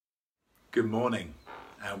Good morning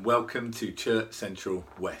and welcome to Church Central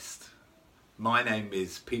West. My name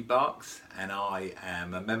is Pete Barks and I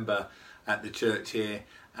am a member at the church here,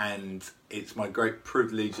 and it's my great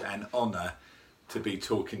privilege and honour to be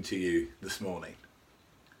talking to you this morning.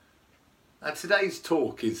 Now, today's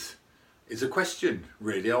talk is a question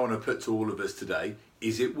really I want to put to all of us today.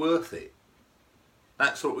 Is it worth it?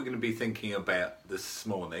 That's what we're going to be thinking about this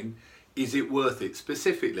morning. Is it worth it?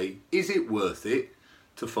 Specifically, is it worth it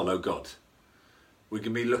to follow God? We're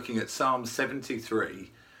going to be looking at Psalm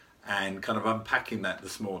 73 and kind of unpacking that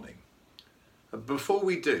this morning. Before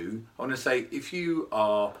we do, I want to say, if you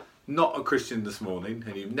are not a Christian this morning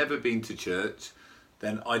and you've never been to church,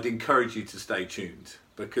 then I'd encourage you to stay tuned,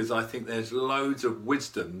 because I think there's loads of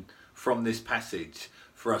wisdom from this passage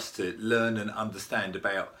for us to learn and understand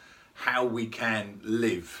about how we can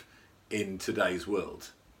live in today's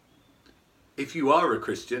world. If you are a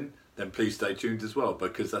Christian, then please stay tuned as well,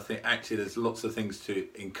 because I think actually there's lots of things to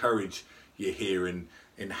encourage you here in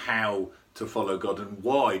how to follow God and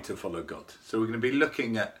why to follow God. So we're going to be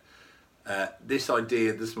looking at this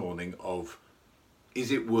idea this morning of,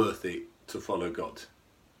 is it worth it to follow God?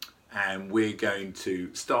 And we're going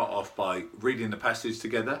to start off by reading the passage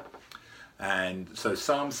together. And so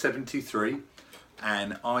Psalm 73,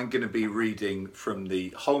 and I'm going to be reading from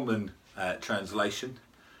the Holman translation.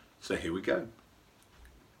 So here we go.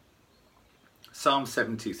 Psalm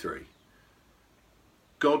 73.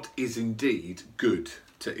 God is indeed good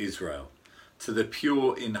to Israel, to the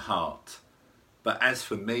pure in heart. But as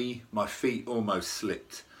for me, my feet almost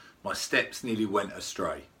slipped, my steps nearly went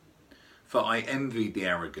astray. For I envied the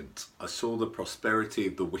arrogant, I saw the prosperity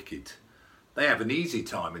of the wicked. They have an easy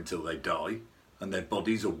time until they die, and their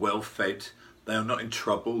bodies are well fed. They are not in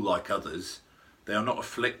trouble like others. They are not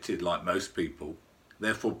afflicted like most people.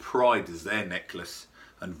 Therefore pride is their necklace,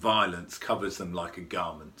 and violence covers them like a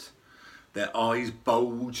garment. Their eyes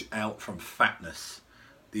bulge out from fatness.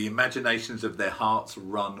 The imaginations of their hearts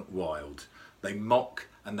run wild. They mock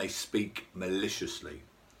and they speak maliciously.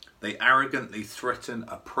 They arrogantly threaten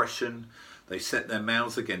oppression. They set their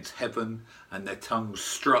mouths against heaven, and their tongues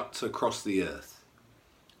strut across the earth.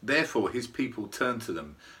 Therefore his people turn to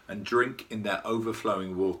them and drink in their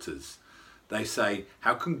overflowing waters. They say,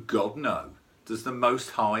 how can God know? Does the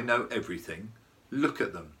Most High know everything? Look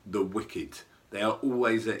at them, the wicked. They are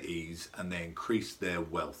always at ease, and they increase their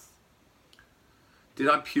wealth. Did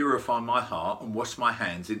I purify my heart and wash my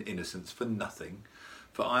hands in innocence for nothing?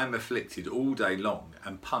 For I am afflicted all day long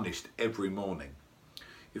and punished every morning.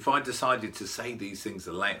 If I decided to say these things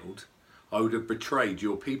aloud, I would have betrayed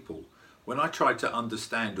your people. When I tried to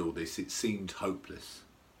understand all this, it seemed hopeless,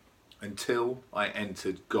 until I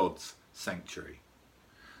entered God's sanctuary.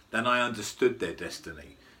 Then I understood their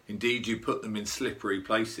destiny. Indeed, you put them in slippery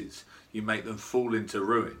places. You make them fall into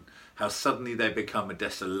ruin. How suddenly they become a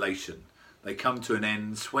desolation. They come to an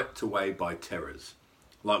end, swept away by terrors.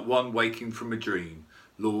 Like one waking from a dream,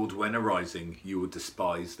 Lord, when arising, you will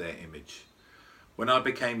despise their image. When I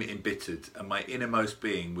became embittered and my innermost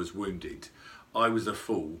being was wounded, I was a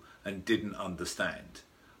fool and didn't understand.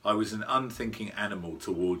 I was an unthinking animal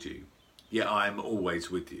toward you, yet I am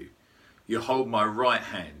always with you. You hold my right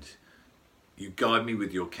hand. You guide me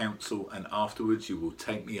with your counsel, and afterwards you will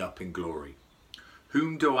take me up in glory.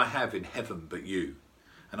 Whom do I have in heaven but you?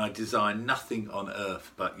 And I desire nothing on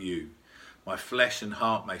earth but you. My flesh and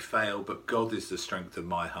heart may fail, but God is the strength of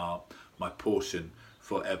my heart, my portion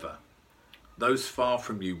forever. Those far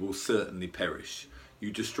from you will certainly perish.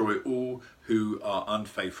 You destroy all who are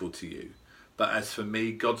unfaithful to you. But as for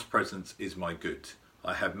me, God's presence is my good.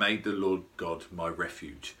 I have made the Lord God my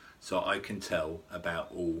refuge, so I can tell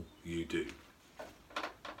about all you do.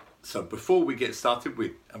 So before we get started,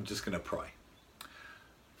 I'm just going to pray.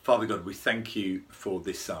 Father God, we thank you for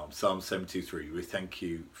this Psalm, Psalm 73. We thank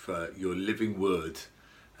you for your living word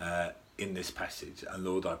in this passage. And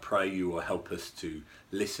Lord, I pray you will help us to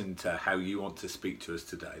listen to how you want to speak to us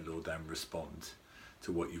today, Lord, and respond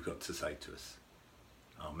to what you've got to say to us.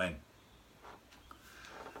 Amen.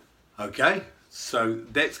 Okay, so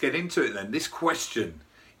let's get into it then. This question,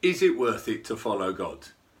 is it worth it to follow God?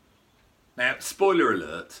 Now, spoiler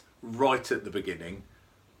alert, right at the beginning,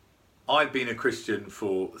 I've been a Christian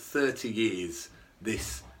for 30 years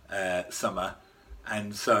this summer,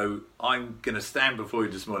 and so I'm going to stand before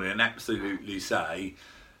you this morning and absolutely say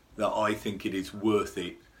that I think it is worth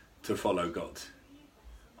it to follow God.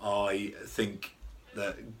 I think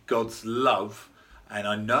that God's love, and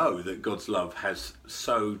I know that God's love has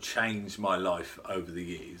so changed my life over the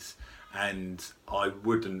years, and I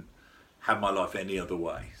wouldn't have my life any other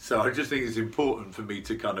way. So I just think it's important for me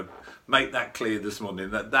to kind of make that clear this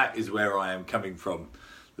morning, that that is where I am coming from.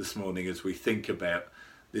 this morning as we think about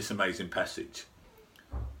this amazing passage.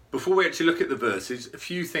 Before we actually look at the verses, a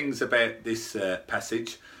few things about this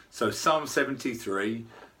passage. So Psalm 73,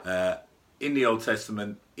 in the Old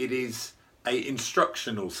Testament, it is an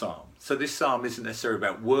instructional psalm. So this psalm isn't necessarily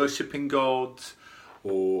about worshipping God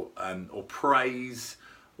or praise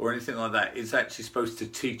or anything like that. It's actually supposed to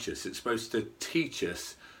teach us. It's supposed to teach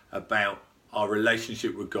us about our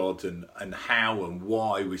relationship with God and how and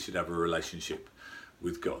why we should have a relationship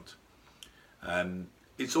with God.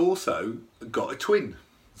 It's also got a twin.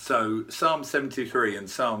 So Psalm 73 and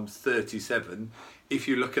Psalm 37, if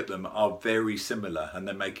you look at them, are very similar, and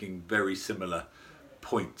they're making very similar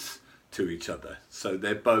points to each other. So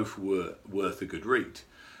they're both worth a good read.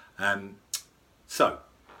 So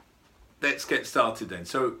let's get started then.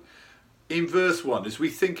 So in verse 1, as we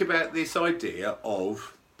think about this idea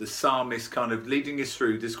of the psalmist kind of leading us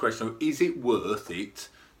through this question of, is it worth it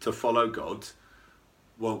to follow God?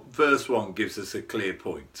 Well, verse 1 gives us a clear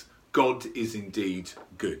point. God is indeed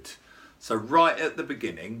good. So right at the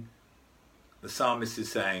beginning, the psalmist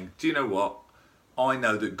is saying, do you know what? I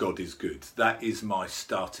know that God is good. That is my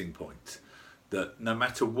starting point. That no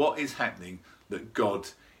matter what is happening, that God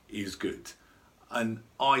is good. And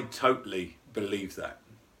I totally believe that.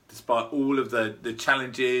 Despite all of the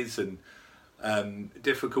challenges and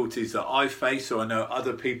difficulties that I face, or I know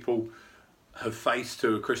other people have faced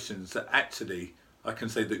who are Christians, that actually I can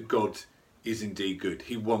say that God is indeed good.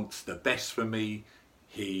 He wants the best for me.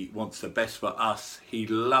 He wants the best for us. He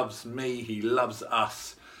loves me. He loves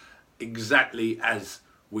us exactly as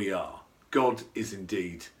we are. God is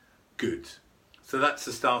indeed good. So that's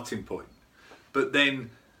the starting point. But then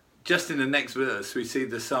just in the next verse, we see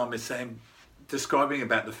the psalmist describing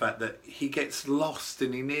about the fact that he gets lost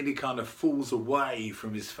and he nearly kind of falls away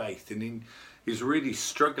from his faith, and he's really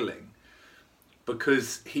struggling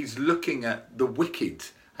because he's looking at the wicked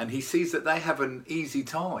and he sees that they have an easy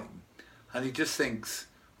time, and he just thinks,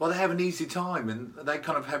 well, they have an easy time and they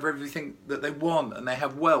kind of have everything that they want and they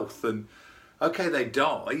have wealth, and okay, they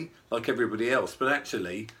die like everybody else, but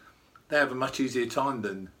actually they have a much easier time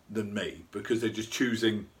than me, because they're just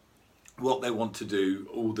choosing what they want to do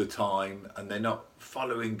all the time and they're not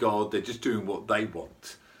following God, they're just doing what they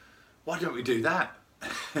want. Why don't we do that?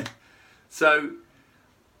 So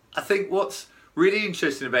I think what's really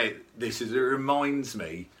interesting about this is it reminds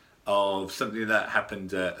me of something that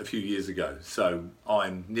happened a few years ago. So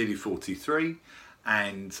I'm nearly 43,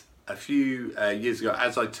 and a few years ago,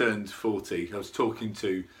 as I turned 40, I was talking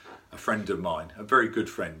to a friend of mine, a very good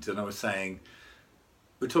friend, and I was saying,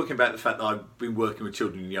 we're talking about the fact that I've been working with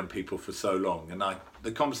children and young people for so long, and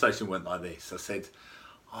the conversation went like this. I said,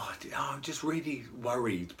 I'm just really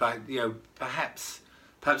worried, but perhaps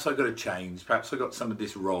I've got to change, perhaps I got some of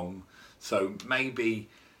this wrong. So maybe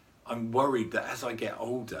I'm worried that as I get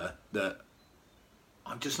older that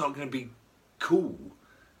I'm just not going to be cool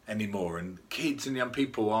anymore, and kids and young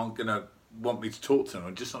people aren't going to want me to talk to them.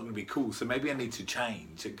 I'm just not going to be cool. So maybe I need to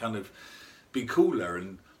change and kind of be cooler,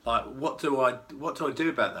 and like, what do I do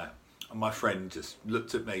about that? And my friend just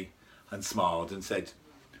looked at me and smiled and said,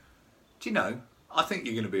 do you know, I think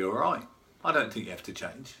you're going to be all right. I don't think you have to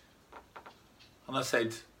change. And I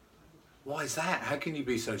said, why is that? How can you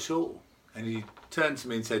be so sure? And he turned to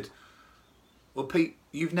me and said, well, Pete,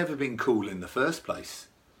 you've never been cool in the first place,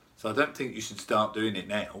 so I don't think you should start doing it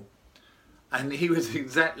now. And he was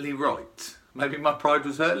exactly right. Maybe my pride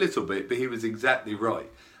was hurt a little bit, but he was exactly right.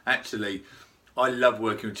 Actually, I love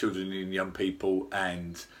working with children and young people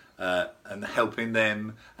and helping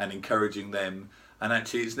them and encouraging them. And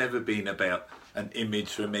actually, it's never been about an image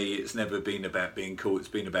for me. It's never been about being cool. It's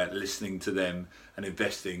been about listening to them and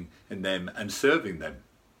investing in them and serving them.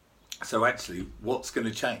 So actually, what's going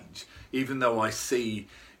to change? Even though I see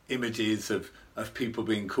images of people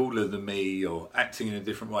being cooler than me or acting in a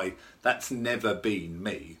different way, that's never been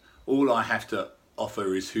me. All I have to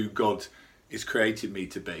offer is who God has created me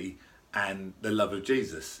to be and the love of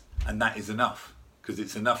Jesus. And that is enough, because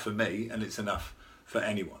it's enough for me and it's enough for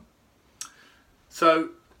anyone. So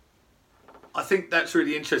I think that's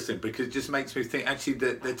really interesting, because it just makes me think actually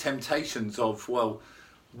the temptations of, well,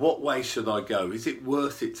 what way should I go? Is it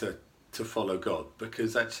worth it to follow God?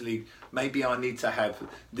 Because actually maybe I need to have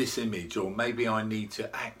this image, or maybe I need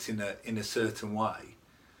to act in a certain way.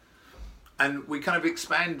 And we kind of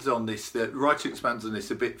expand on this, the writer expands on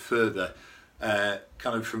this a bit further,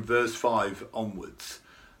 kind of from verse 5 onwards.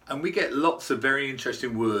 And we get lots of very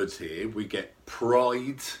interesting words here. We get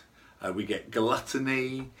pride, we get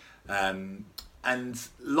gluttony, and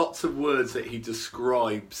lots of words that he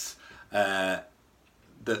describes the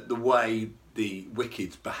way the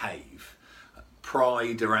wicked behave.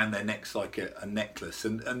 pride around their necks like a necklace.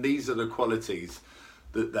 And these are the qualities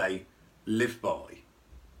that they live by.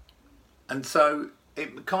 And so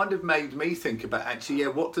it kind of made me think about actually,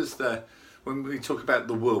 what does when we talk about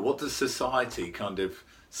the world, what does society kind of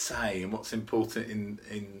say and what's important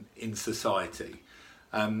in society?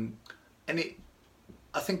 And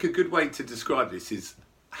I think a good way to describe this is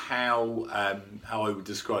how I would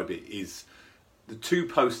describe it is the two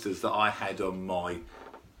posters that I had on my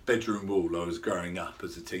bedroom wall I was growing up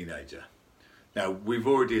as a teenager. Now, we've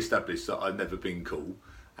already established that I've never been cool,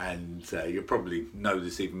 and you'll probably know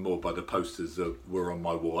this even more by the posters that were on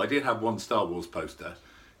my wall. I did have one Star Wars poster.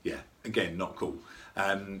 Yeah, again, not cool.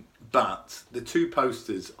 But the two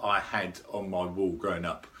posters I had on my wall growing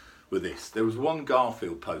up were this. There was one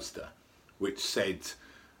Garfield poster which said,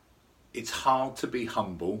 "It's hard to be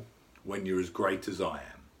humble when you're as great as I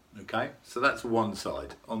am." Okay, so that's one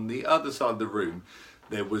side. On the other side of the room,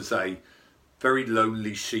 there was a very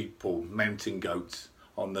lonely sheep or mountain goat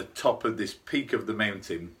on the top of this peak of the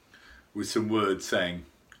mountain with some words saying,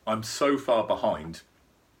 "I'm so far behind,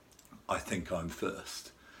 I think I'm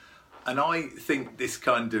first." And I think this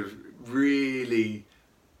kind of really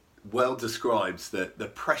well describes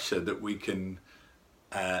the pressure that we can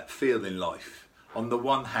feel in life. On the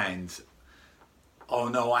one hand, oh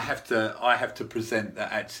no, I have to present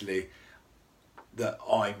that actually that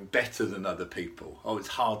I'm better than other people. Oh, it's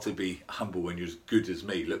hard to be humble when you're as good as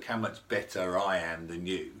me. Look how much better I am than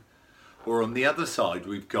you. Or on the other side,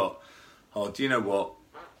 we've got, oh, do you know what?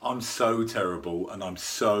 I'm so terrible and I'm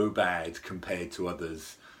so bad compared to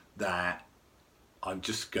others that I'm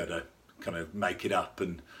just gonna kind of make it up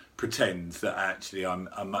and pretend that actually I'm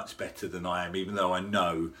much better than I am, even though I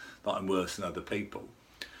know that I'm worse than other people.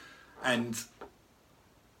 And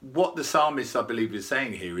what the psalmist, I believe, is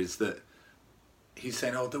saying here is that he's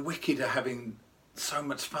saying, oh, the wicked are having so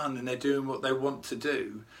much fun and they're doing what they want to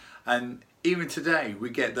do. And even today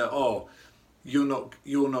we get that, oh, you're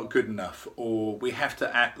not good enough, or we have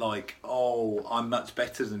to act like, oh, I'm much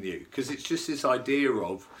better than you. Because it's just this idea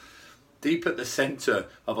of, deep at the centre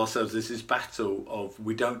of ourselves, there's this battle of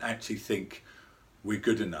we don't actually think we're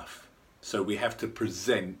good enough. So we have to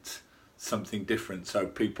present something different so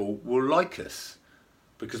people will like us,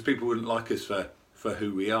 because people wouldn't like us for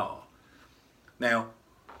who we are. Now,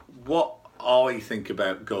 what I think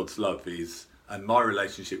about God's love is, and my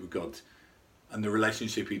relationship with God, and the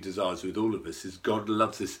relationship he desires with all of us, is God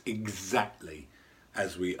loves us exactly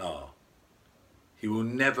as we are. He will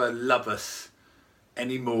never love us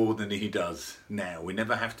any more than he does now. We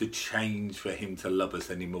never have to change for him to love us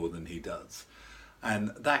any more than he does.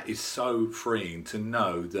 And that is so freeing to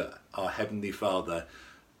know that our Heavenly Father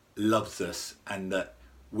loves us and that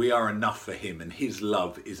we are enough for him and his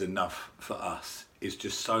love is enough for us. It's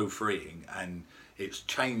just so freeing, and it's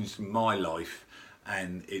changed my life,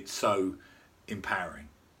 and it's so empowering.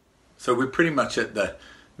 So we're pretty much at the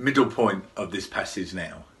middle point of this passage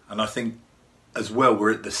now, and I think as well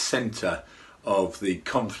we're at the centre of the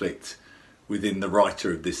conflict within the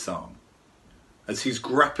writer of this psalm, as he's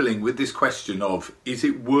grappling with this question of, is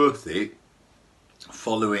it worth it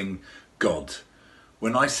following God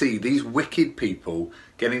when I see these wicked people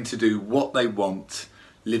getting to do what they want,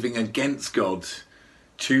 living against God,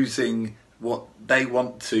 choosing what they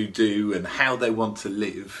want to do and how they want to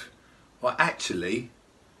live? Well, actually,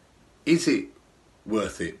 is it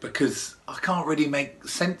worth it? Because I can't really make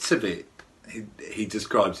sense of it, he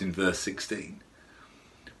describes in verse 16.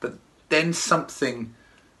 But then something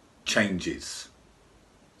changes.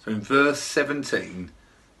 So in verse 17,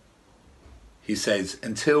 he says,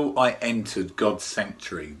 until I entered God's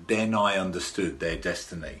sanctuary, then I understood their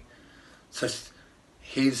destiny. So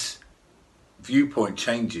his viewpoint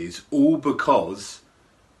changes all because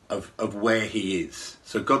of where he is.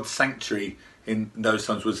 So God's sanctuary in those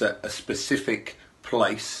times was a specific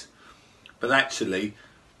place. But actually,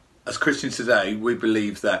 as Christians today, we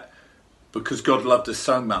believe that because God loved us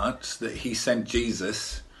so much that he sent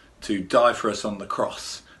Jesus to die for us on the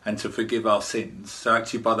cross and to forgive our sins. So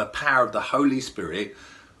actually, by the power of the Holy Spirit,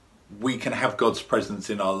 we can have God's presence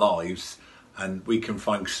in our lives and we can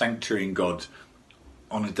find sanctuary in God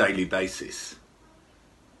on a daily basis.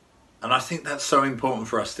 And I think that's so important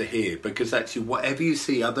for us to hear, because actually whatever you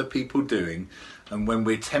see other people doing, and when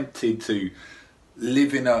we're tempted to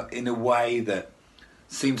live in a way that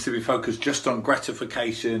seems to be focused just on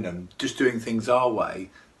gratification and just doing things our way,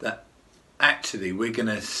 that actually we're going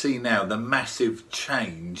to see now the massive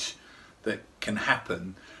change that can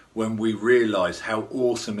happen when we realise how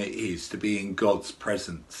awesome it is to be in God's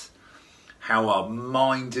presence, how our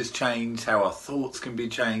mind is changed, how our thoughts can be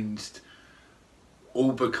changed,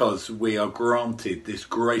 all because we are granted this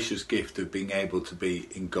gracious gift of being able to be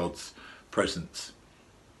in God's presence.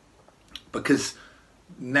 Because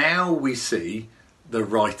now we see the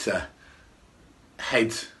writer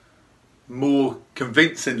head more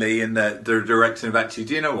convincingly in the direction of actually,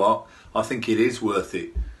 do you know what? I think it is worth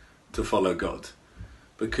it to follow God,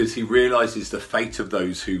 because he realises the fate of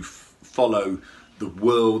those who follow the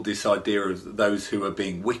world, this idea of those who are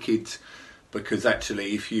being wicked, because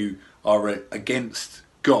actually if you are against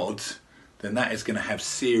God, then that is going to have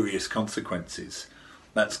serious consequences.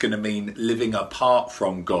 That's going to mean living apart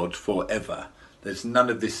from God forever. There's none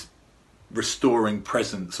of this restoring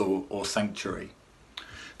presence or sanctuary.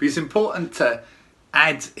 But it's important to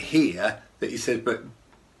add here that he said, but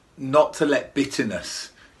not to let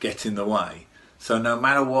bitterness get in the way. So no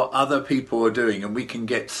matter what other people are doing, and we can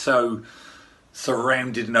get so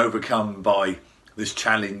surrounded and overcome by this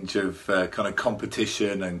challenge of kind of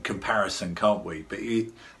competition and comparison, can't we? But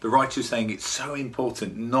the writer is saying it's so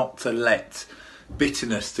important not to let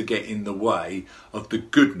bitterness to get in the way of the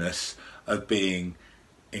goodness of being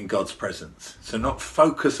in God's presence. So not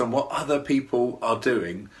focus on what other people are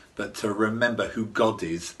doing, but to remember who God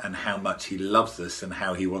is and how much he loves us and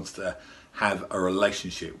how he wants to have a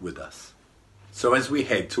relationship with us. So as we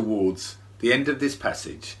head towards the end of this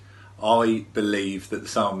passage, I believe that the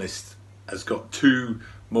psalmist has got two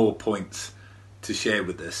more points to share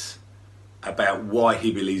with us about why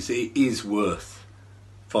he believes it is worth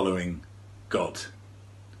following God.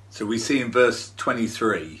 So we see in verse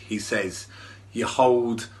 23, he says, "You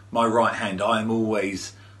hold my right hand, I am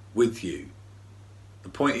always with you." The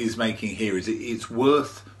point he's making here is it's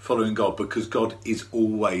worth following God because God is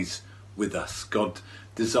always with us. God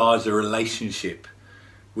desires a relationship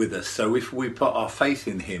with us. So if we put our faith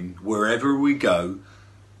in him, wherever we go,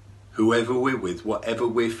 whoever we're with, whatever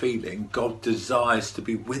we're feeling, God desires to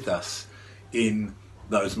be with us in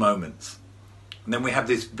those moments. And then we have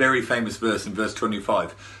this very famous verse in verse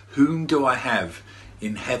 25. "Whom do I have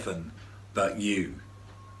in heaven but you?"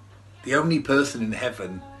 The only person in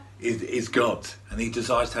heaven is God, and he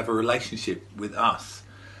desires to have a relationship with us.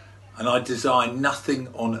 And I desire nothing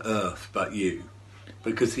on earth but you,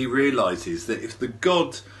 because he realises that if the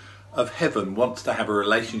God of heaven wants to have a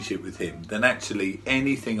relationship with him, then actually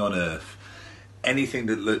anything on earth, anything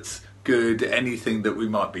that looks good, anything that we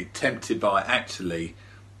might be tempted by, actually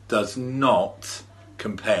does not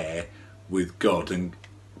compare with God and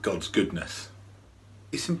God's goodness.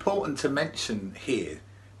 It's important to mention here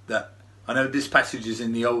that I know this passage is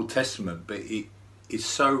in the Old Testament, but it is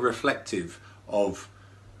so reflective of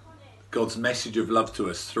God's message of love to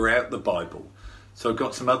us throughout the Bible. So I've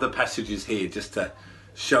got some other passages here just to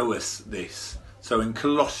show us this. So in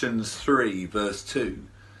Colossians 3 verse 2,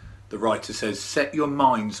 the writer says, "Set your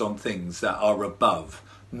minds on things that are above,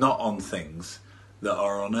 not on things that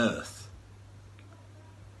are on earth."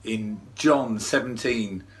 In John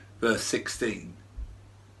 17 verse 16,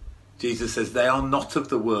 Jesus says, "They are not of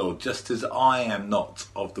the world, just as I am not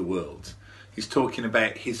of the world." He's talking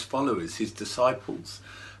about his followers, his disciples.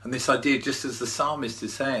 And this idea, just as the psalmist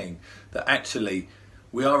is saying, that actually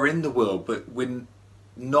we are in the world, but we're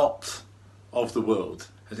not of the world.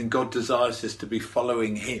 As in, God desires us to be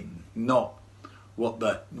following him, not what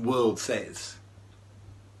the world says.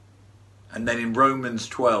 And then in Romans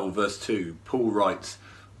 12 verse 2, Paul writes,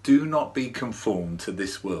 "Do not be conformed to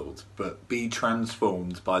this world, but be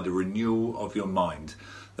transformed by the renewal of your mind,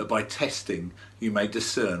 that by testing you may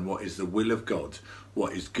discern what is the will of God,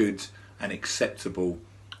 what is good and acceptable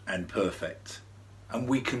and perfect." And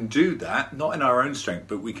we can do that, not in our own strength,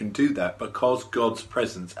 but we can do that because God's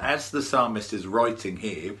presence, as the psalmist is writing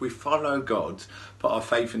here, if we follow God, put our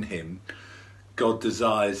faith in him, God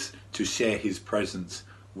desires to share his presence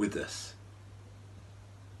with us.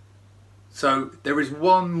 So there is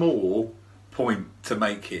one more point to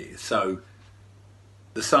make here. So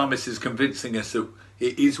the psalmist is convincing us that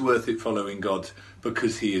it is worth it following God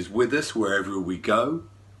because he is with us wherever we go.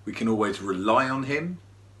 We can always rely on him.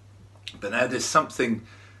 But now there's something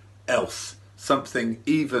else, something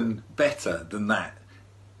even better than that.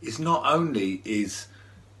 It's not only is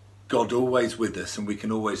God always with us and we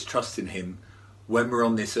can always trust in him when we're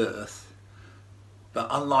on this earth, but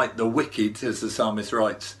unlike the wicked, as the psalmist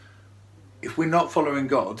writes, if we're not following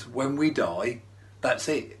God, when we die, that's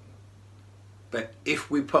it. But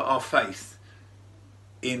if we put our faith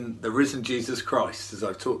in the risen Jesus Christ, as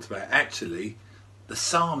I've talked about, actually, the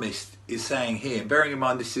psalmist is saying here, and bearing in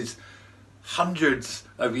mind this is hundreds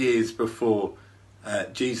of years before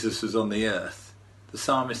Jesus was on the earth, the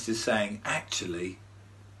psalmist is saying, actually,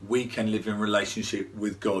 we can live in relationship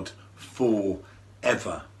with God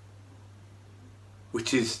forever,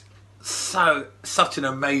 which is such an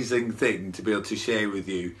amazing thing to be able to share with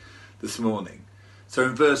you this morning. So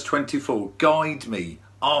in verse 24, guide me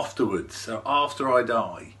afterwards. So after I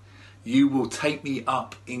die, you will take me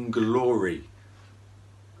up in glory.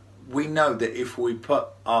 We know that if we put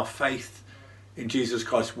our faith in Jesus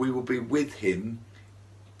Christ, we will be with him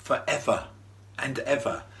forever and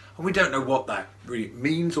ever. And we don't know what that really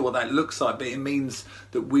means or what that looks like, but it means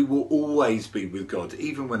that we will always be with God.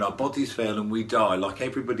 Even when our bodies fail and we die, like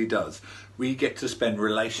everybody does, we get to spend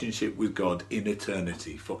relationship with God in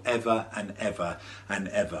eternity, forever and ever and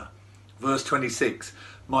ever. Verse 26,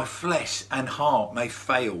 my flesh and heart may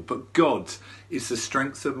fail, but God is the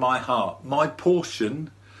strength of my heart, my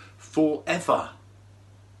portion forever.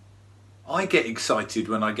 I get excited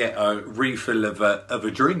when I get a refill of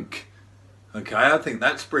a drink. Okay, I think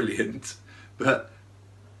that's brilliant. But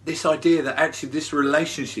this idea that actually this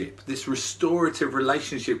relationship, this restorative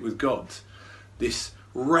relationship with God, this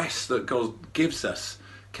rest that God gives us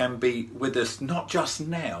can be with us not just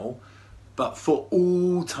now, but for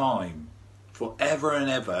all time, forever and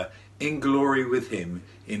ever, in glory with him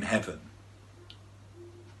in heaven.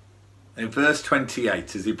 In verse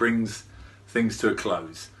 28, as he brings things to a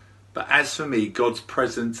close, but as for me, God's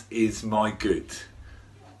presence is my good.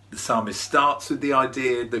 The psalmist starts with the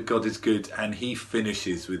idea that God is good and he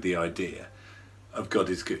finishes with the idea of God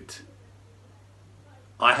is good.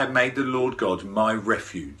 I have made the Lord God my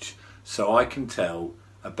refuge, so I can tell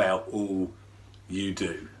about all you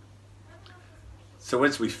do. So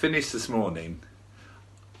as we finish this morning,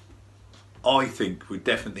 I think we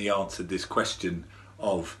definitely answered this question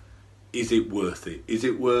of, is it worth it? Is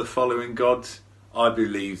it worth following God? I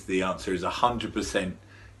believe the answer is 100%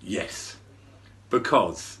 yes.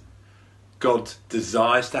 Because God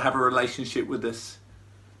desires to have a relationship with us.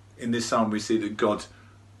 In this psalm we see that God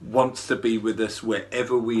wants to be with us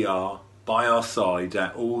wherever we are, by our side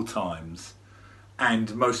at all times.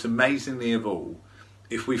 And most amazingly of all,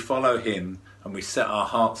 if we follow him and we set our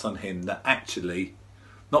hearts on him, that actually,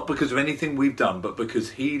 not because of anything we've done, but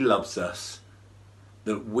because he loves us,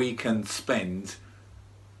 that we can spend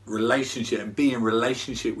relationship and be in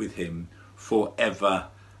relationship with him forever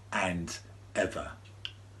and ever.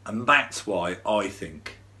 And that's why I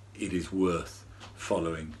think it is worth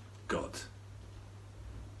following God.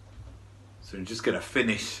 So I'm just going to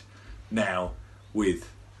finish now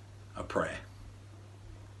with a prayer.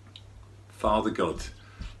 Father God,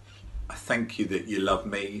 I thank you that you love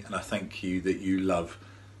me, and I thank you that you love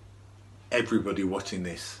everybody watching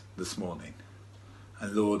this morning.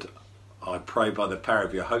 And Lord, I pray by the power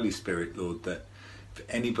of your Holy Spirit, Lord, that if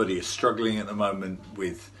anybody is struggling at the moment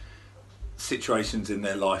with situations in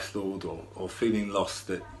their life, Lord, or feeling lost,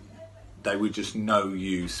 that they would just know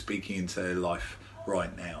you speaking into their life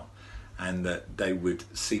right now, and that they would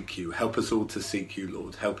seek you. Help us all to seek you,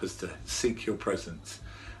 Lord. Help us to seek your presence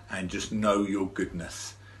and just know your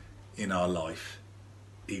goodness in our life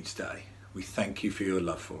each day. We thank you for your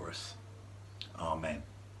love for us. Amen.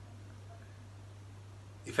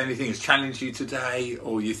 If anything has challenged you today,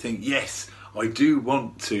 or you think, yes, I do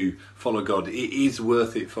want to follow God, it is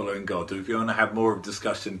worth it following God. If you want to have more of a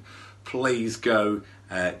discussion, please go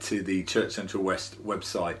to the Church Central West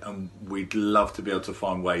website, and we'd love to be able to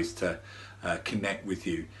find ways to connect with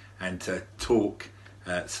you and to talk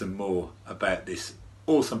some more about this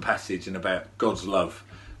awesome passage and about God's love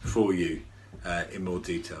for you in more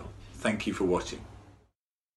detail. Thank you for watching.